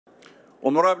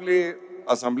Honorable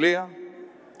Asamblea,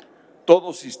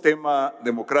 todo sistema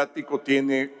democrático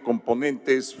tiene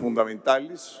componentes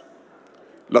fundamentales: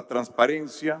 la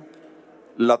transparencia,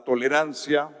 la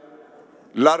tolerancia,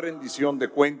 la rendición de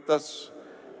cuentas,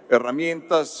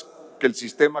 herramientas que el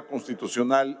sistema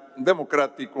constitucional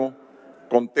democrático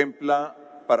contempla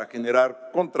para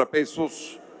generar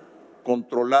contrapesos,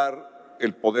 controlar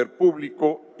el poder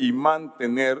público y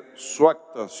mantener su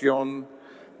actuación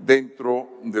dentro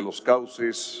de los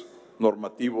cauces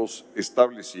normativos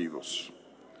establecidos.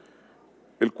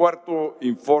 El cuarto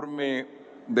informe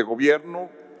de gobierno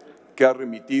que ha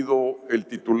remitido el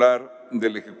titular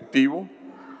del Ejecutivo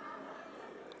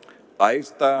a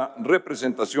esta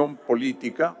representación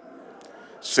política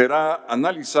será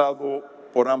analizado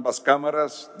por ambas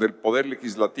cámaras del Poder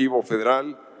Legislativo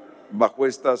Federal bajo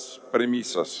estas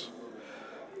premisas.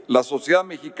 La sociedad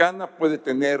mexicana puede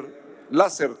tener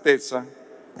la certeza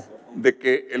de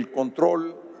que el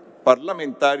control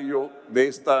parlamentario de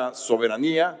esta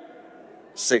soberanía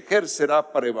se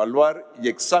ejercerá para evaluar y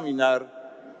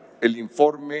examinar el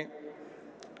informe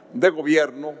de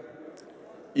gobierno,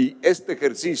 y este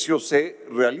ejercicio se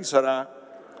realizará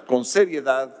con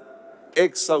seriedad,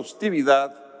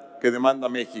 exhaustividad que demanda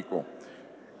México,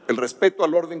 el respeto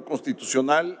al orden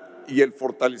constitucional y el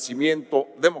fortalecimiento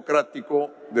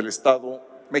democrático del Estado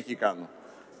mexicano.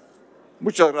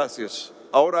 Muchas gracias.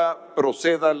 Ahora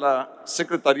proceda la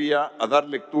Secretaría a dar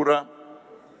lectura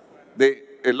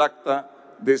del acta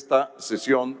de esta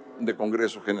sesión de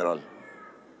Congreso General.